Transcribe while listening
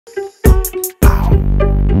What's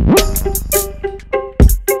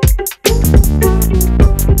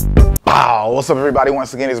up, everybody?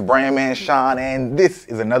 Once again, it's BrandMan Sean, and this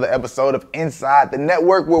is another episode of Inside the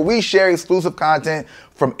Network, where we share exclusive content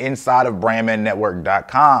from inside of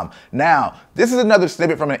BrandManNetwork.com. Now, this is another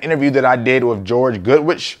snippet from an interview that I did with George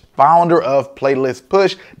Goodrich, founder of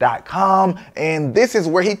PlaylistPush.com, and this is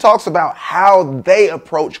where he talks about how they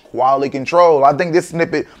approach quality control. I think this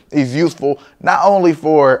snippet is useful not only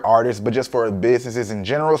for artists, but just for businesses in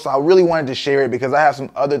general, so I really wanted to share it because I have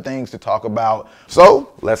some other things to talk about.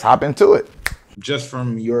 So let's hop into it. Just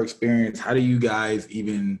from your experience, how do you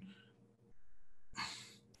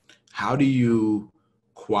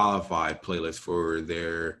qualify playlists for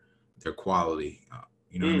their quality?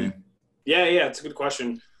 You know what I mean? Yeah, it's a good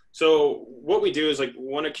question. So what we do is, like,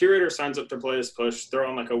 when a curator signs up to Playlist Push, they're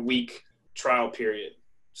on like a week trial period.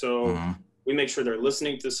 So we make sure they're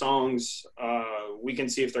listening to songs. We can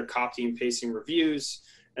see if they're copying and pasting reviews.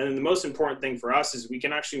 And then the most important thing for us is we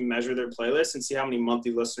can actually measure their playlist and see how many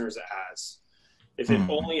monthly listeners it has. If it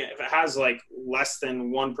has like less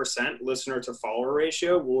than 1% listener to follower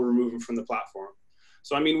ratio, we'll remove them from the platform.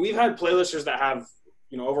 So, I mean, we've had playlisters that have,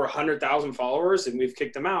 over 100,000 followers, and we've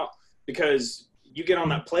kicked them out because you get on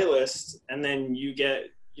that playlist and then you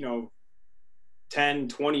get, 10,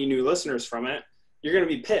 20 new listeners from it. You're going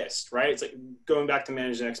to be pissed, right? It's like going back to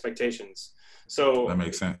managing expectations. So that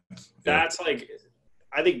makes sense. That's like,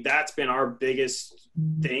 I think that's been our biggest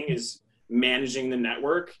thing, is managing the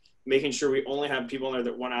network, making sure we only have people in there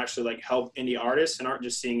that want to actually like help indie artists and aren't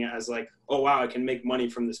just seeing it as like, oh wow, I can make money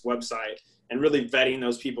from this website, and really vetting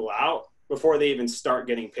those people out before they even start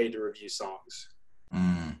getting paid to review songs.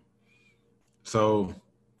 So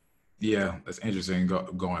yeah, that's interesting.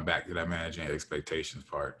 Going back to that managing expectations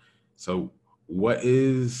part. So what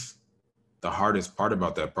is the hardest part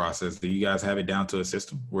about that process? Do you guys have it down to a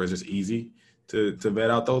system where it's just easy to vet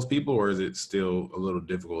out those people, or is it still a little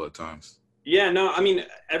difficult at times? Yeah, no, I mean,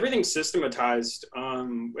 everything's systematized.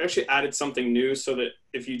 We actually added something new so that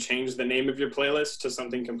if you change the name of your playlist to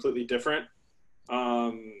something completely different,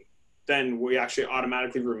 then we actually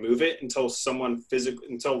automatically remove it until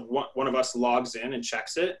one of us logs in and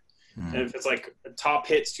checks it. And if it's like top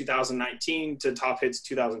hits 2019 to top hits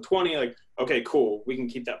 2020, like, okay, cool, we can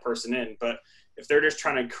keep that person in. But if they're just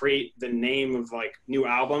trying to create the name of like new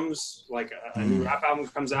albums, like a new rap album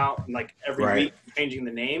comes out, and like every week changing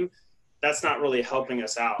the name, that's not really helping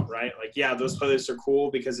us out, right? Like, yeah, those playlists are cool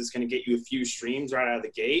because it's going to get you a few streams right out of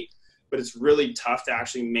the gate, but it's really tough to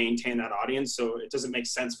actually maintain that audience. So it doesn't make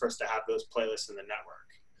sense for us to have those playlists in the network.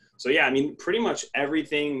 So yeah, I mean, pretty much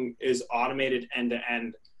everything is automated end to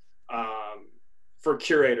end for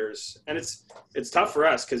curators. And it's tough for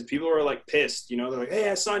us because people are like pissed, they're like,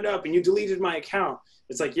 hey, I signed up and you deleted my account.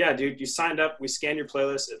 It's like, yeah, dude, you signed up, we scanned your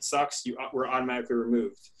playlist, it sucks, we're automatically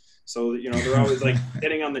removed. So, they're always like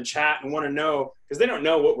getting on the chat and want to know, because they don't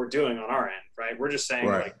know what we're doing on our end, right? We're just saying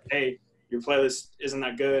like, hey, your playlist isn't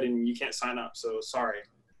that good and you can't sign up, so sorry.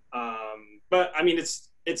 But I mean,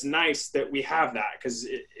 it's nice that we have that, because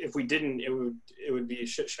if we didn't, it would be a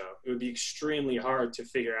shit show. It would be extremely hard to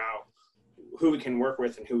figure out who we can work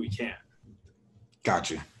with and who we can't.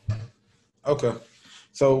 Gotcha. Okay.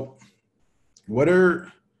 So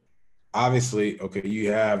obviously,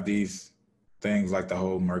 you have these things like the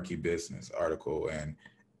whole murky business article, and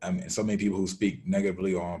so many people who speak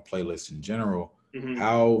negatively on playlists in general.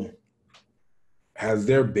 How has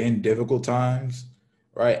there been difficult times,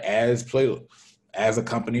 right, as a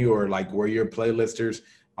company, or like where your playlisters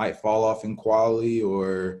might fall off in quality,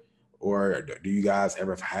 or do you guys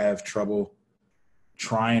ever have trouble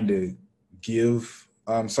trying to give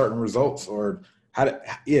certain results, or how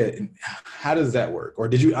does that work? Or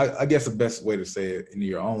did you, I guess the best way to say it in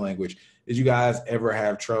your own language, did you guys ever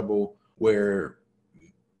have trouble where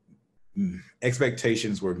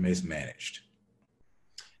expectations were mismanaged?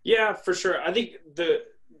 Yeah, for sure. I think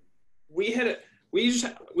we've had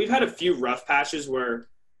a few rough patches where,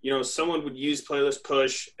 someone would use Playlist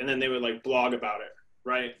Push and then they would like blog about it,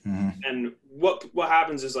 right? And what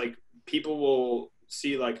happens is, like, people will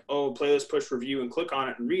see like, oh, Playlist Push review, and click on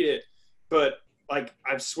it and read it, but like,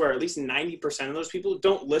 I swear at least 90% of those people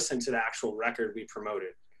don't listen to the actual record we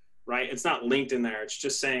promoted, right? It's not linked in there. It's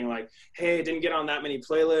just saying like, hey, I didn't get on that many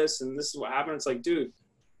playlists and this is what happened. It's like, dude,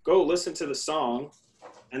 go listen to the song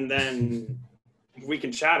and then we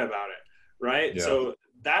can chat about it, right? Yeah. So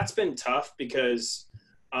that's been tough because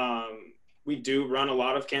we do run a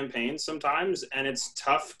lot of campaigns sometimes, and it's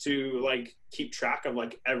tough to like keep track of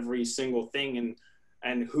like every single thing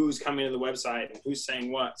and who's coming to the website and who's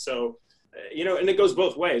saying what. So you know, and it goes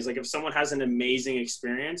both ways. Like if someone has an amazing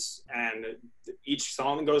experience and each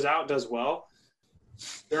song goes out, does well,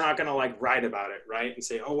 they're not going to like write about it, right? And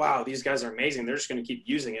say, oh, wow, these guys are amazing. They're just going to keep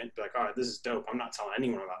using it. Be like, all right, this is dope. I'm not telling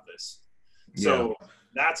anyone about this. Yeah. So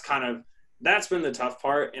that's been the tough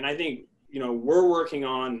part. And I think, you know, we're working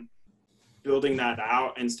on building that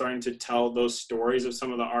out and starting to tell those stories of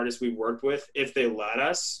some of the artists we worked with, if they let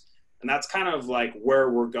us. And that's kind of like where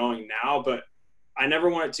we're going now. But I never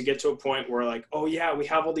want it to get to a point where like, oh yeah, we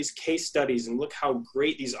have all these case studies and look how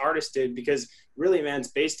great these artists did, because really, man, it's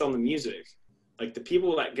based on the music. Like the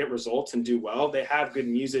people that get results and do well, they have good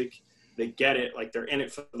music, they get it, like they're in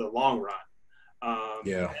it for the long run.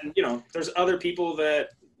 And you know, there's other people that,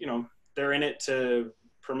 you know, they're in it to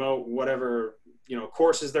promote whatever, you know,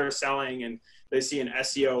 courses they're selling, and they see an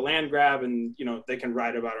SEO land grab and, you know, they can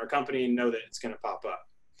write about our company and know that it's going to pop up.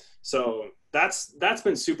 So that's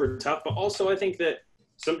been super tough. But also I think that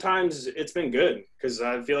sometimes it's been good, because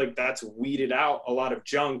I feel like that's weeded out a lot of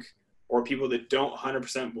junk or people that don't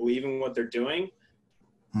 100% believe in what they're doing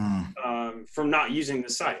from not using the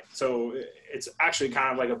site. So it's actually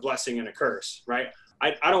kind of like a blessing and a curse, right?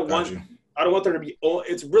 I don't want there to be,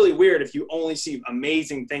 it's really weird if you only see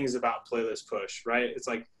amazing things about Playlist Push, right? It's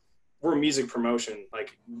like, we're music promotion.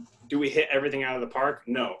 Like, do we hit everything out of the park?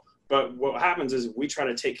 No. But what happens is we try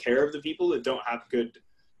to take care of the people that don't have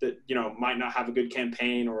that, you know, might not have a good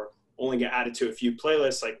campaign or only get added to a few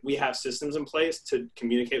playlists. Like, we have systems in place to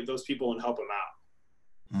communicate with those people and help them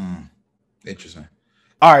out. Interesting.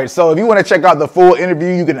 All right, so if you want to check out the full interview,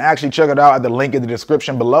 you can actually check it out at the link in the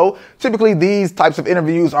description below. Typically, these types of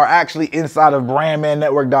interviews are actually inside of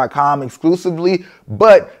BrandManNetwork.com exclusively.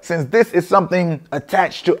 But since this is something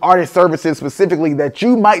attached to artist services specifically that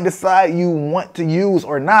you might decide you want to use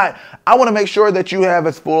or not, I want to make sure that you have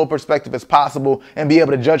as full perspective as possible and be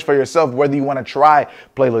able to judge for yourself whether you want to try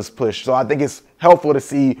Playlist Push. So I think it's helpful to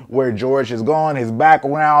see where George has gone, his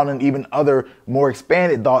background, and even other more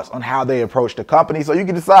expanded thoughts on how they approach the company. So you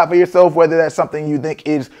can decide for yourself whether that's something you think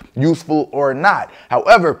is useful or not.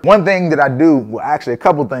 However, one thing that I do, well, actually a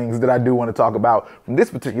couple things that I do want to talk about from this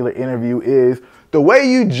particular interview is the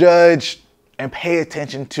way you judge and pay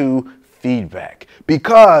attention to feedback,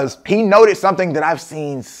 because he noted something that I've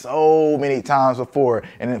seen so many times before.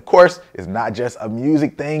 And of course, it's not just a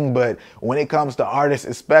music thing, but when it comes to artists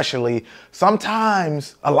especially,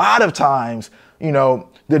 sometimes, a lot of times, you know,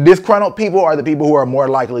 the disgruntled people are the people who are more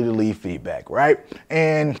likely to leave feedback, right?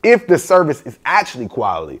 And if the service is actually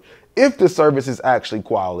quality,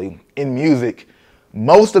 in music,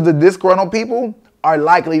 most of the disgruntled people are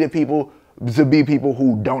likely to be people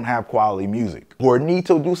who don't have quality music or need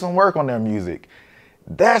to do some work on their music.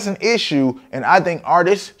 That's an issue, and I think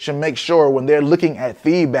artists should make sure when they're looking at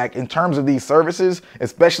feedback in terms of these services,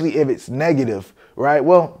 especially if it's negative, right?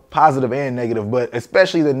 Well, positive and negative, but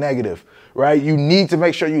especially the negative, right? You need to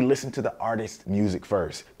make sure you listen to the artist's music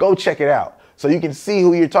first. Go check it out so you can see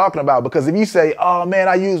who you're talking about, because if you say, oh man,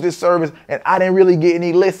 I use this service and I didn't really get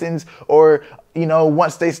any listens, or you know,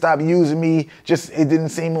 once they stopped using me, it didn't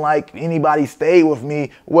seem like anybody stayed with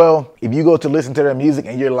me. Well, if you go to listen to their music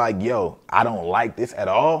and you're like, yo, I don't like this at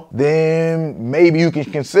all, then maybe you can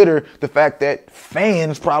consider the fact that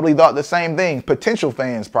fans probably thought the same thing. Potential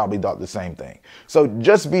fans probably thought the same thing. So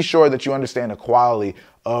just be sure that you understand the quality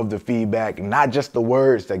of the feedback, not just the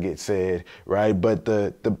words that get said, right? But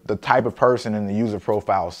the type of person in the user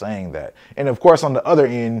profile saying that. And of course, on the other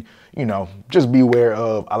end, you know, just beware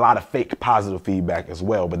of a lot of fake positive feedback as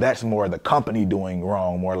well. But that's more the company doing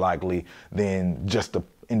wrong, more likely, than just the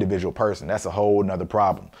individual person. That's a whole nother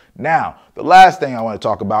problem. Now, the last thing I want to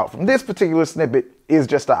talk about from this particular snippet is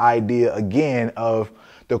just the idea, again, of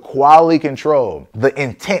the quality control, the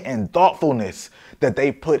intent and thoughtfulness that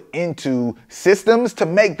they put into systems to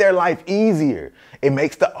make their life easier. It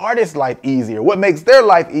makes the artist's life easier. What makes their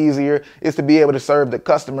life easier is to be able to serve the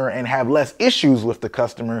customer and have less issues with the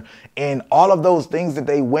customer, and all of those things that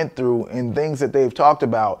they went through and things that they've talked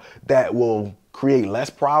about that will create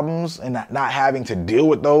less problems and not having to deal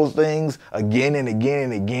with those things again and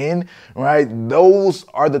again and again, right? Those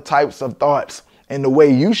are the types of thoughts and the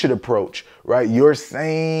way you should approach, right, your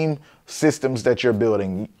same systems that you're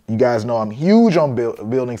building. You guys know I'm huge on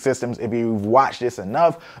building systems if you've watched this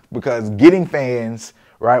enough, because getting fans,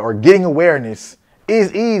 right, or getting awareness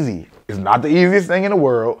is easy. It's not the easiest thing in the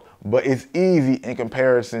world, but it's easy in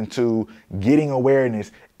comparison to getting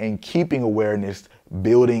awareness and keeping awareness,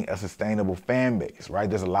 building a sustainable fan base, right?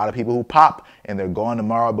 There's a lot of people who pop and they're gone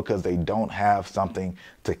tomorrow because they don't have something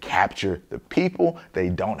to capture the people. They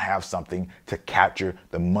don't have something to capture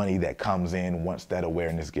the money that comes in once that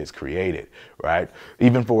awareness gets created, right?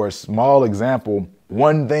 Even for a small example,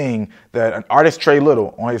 one thing that an artist, Trey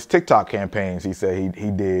Little, on his TikTok campaigns, he said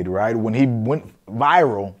he did, right? When he went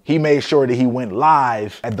viral, he made sure that he went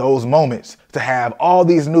live at those moments to have all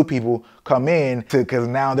these new people come in because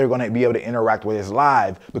now they're going to be able to interact with his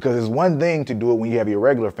live, because it's one thing to do it when you have your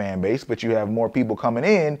regular fan base, but you have more people coming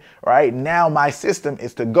in, right? Now my system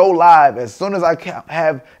is to go live as soon as I can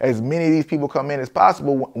have as many of these people come in as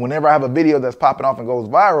possible whenever I have a video that's popping off and goes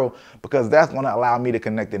viral, because that's going to allow me to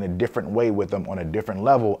connect in a different way with them on a different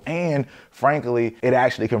level. And frankly, it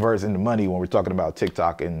actually converts into money when we're talking about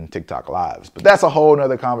TikTok and TikTok lives. But that's a whole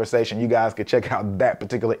nother conversation. You guys can check out that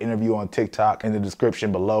particular interview on TikTok in the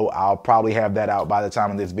description below. I'll probably have that out by the time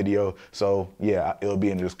of this video. So yeah, it'll be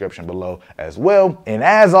in the description below as well. And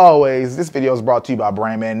as always, this video is brought to you by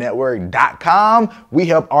BrandManNetwork.com. We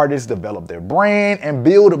help artists develop their brand and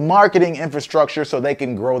build marketing infrastructure so they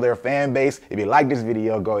can grow their fan base. If you like this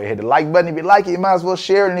video, go ahead, hit the like button. If you like it, you might as well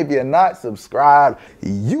share it. And if you're not subscribed,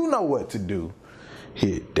 you know what to do.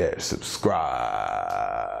 Hit that subscribe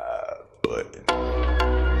button.